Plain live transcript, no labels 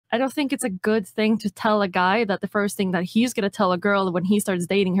I don't think it's a good thing to tell a guy that the first thing that he's going to tell a girl when he starts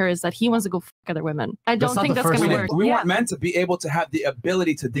dating her is that he wants to go fuck other women. I don't think that's going to work. We weren't meant to be able to have the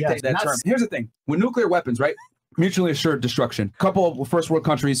ability to dictate that term. Here's the thing. With nuclear weapons, right? Mutually assured destruction. Couple of first world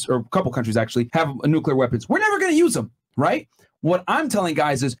countries, or a couple countries actually, have nuclear weapons. We're never going to use them, right? What I'm telling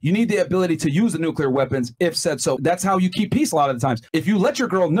guys is you need the ability to use the nuclear weapons if said so. That's how you keep peace a lot of the times. If you let your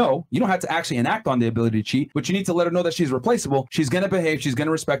girl know, you don't have to actually enact on the ability to cheat, but you need to let her know that she's replaceable. She's going to behave. She's going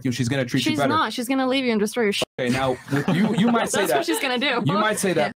to respect you. She's going to treat you better. She's not. She's going to leave you and destroy your shit. Okay, now with you might say that. That's what she's going to do. You might say that.